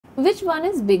which one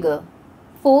is bigger?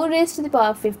 4 raised to the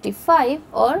power 55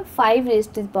 or 5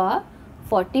 raised to the power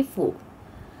 44?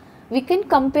 We can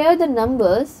compare the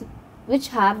numbers which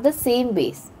have the same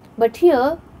base, but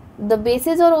here the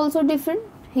bases are also different.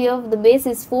 Here the base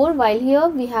is 4 while here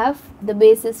we have the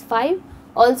base is 5.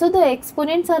 Also the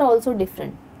exponents are also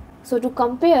different. So to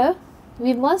compare,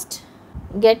 we must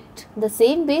get the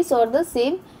same base or the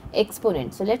same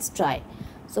exponent. So let's try.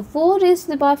 So 4 raised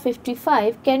to the power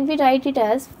 55, can we write it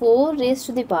as 4 raised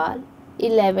to the power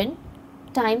 11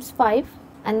 times 5,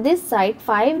 and this side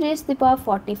 5 raised to the power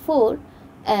 44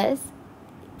 as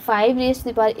 5 raised to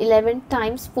the power 11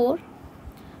 times 4.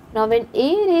 Now when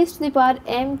a raised to the power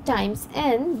m times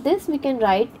n, this we can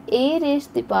write a raised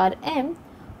to the power m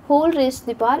whole raised to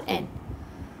the power n.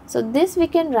 So this we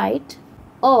can write,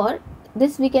 or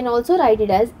this we can also write it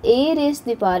as a raised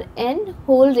to the power n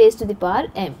whole raised to the power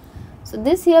m. So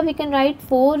this here we can write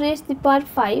 4 raised to the power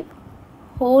 5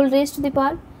 whole raised to the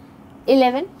power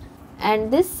 11,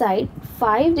 and this side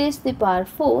 5 raised to the power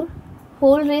 4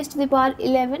 whole raised to the power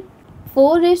 11.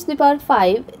 4 raised to the power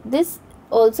 5, this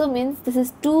also means this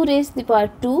is 2 raised to the power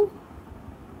 2,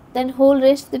 then whole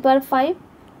raised to the power 5,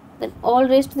 then all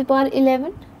raised to the power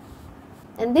 11.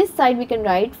 And this side we can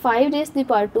write 5 raised to the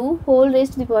power 2 whole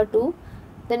raised to the power 2,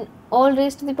 then all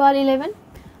raised to the power 11.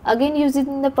 Again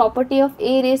using the property of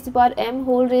a raised to the power m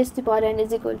whole raised to the power n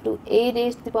is equal to a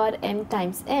raised to the power m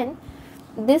times n.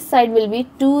 This side will be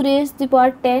 2 raised to the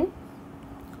power 10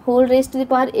 whole raised to the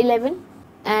power 11,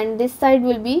 and this side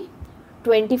will be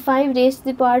 25 raised to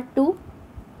the power 2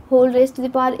 whole raised to the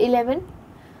power 11.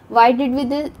 Why did we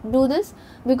do this?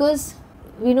 Because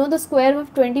we know the square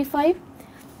of 25,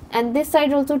 and this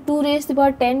side also 2 raised to the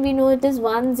power 10, we know it is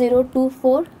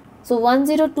 1024. So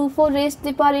 1024 raised to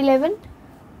the power 11,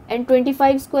 and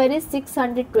 25 square is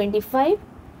 625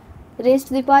 raised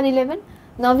to the power 11.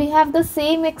 Now we have the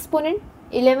same exponent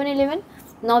 11.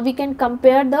 Now we can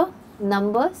compare the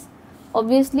numbers.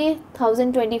 Obviously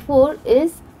 1024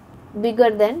 is bigger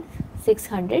than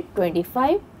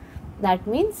 625. That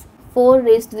means 4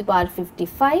 raised to the power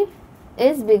 55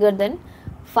 is bigger than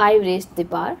 5 raised to the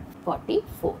power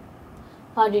 44.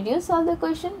 How did you solve the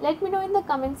question? Let me know in the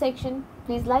comment section.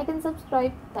 Please like and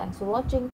subscribe. Thanks for watching.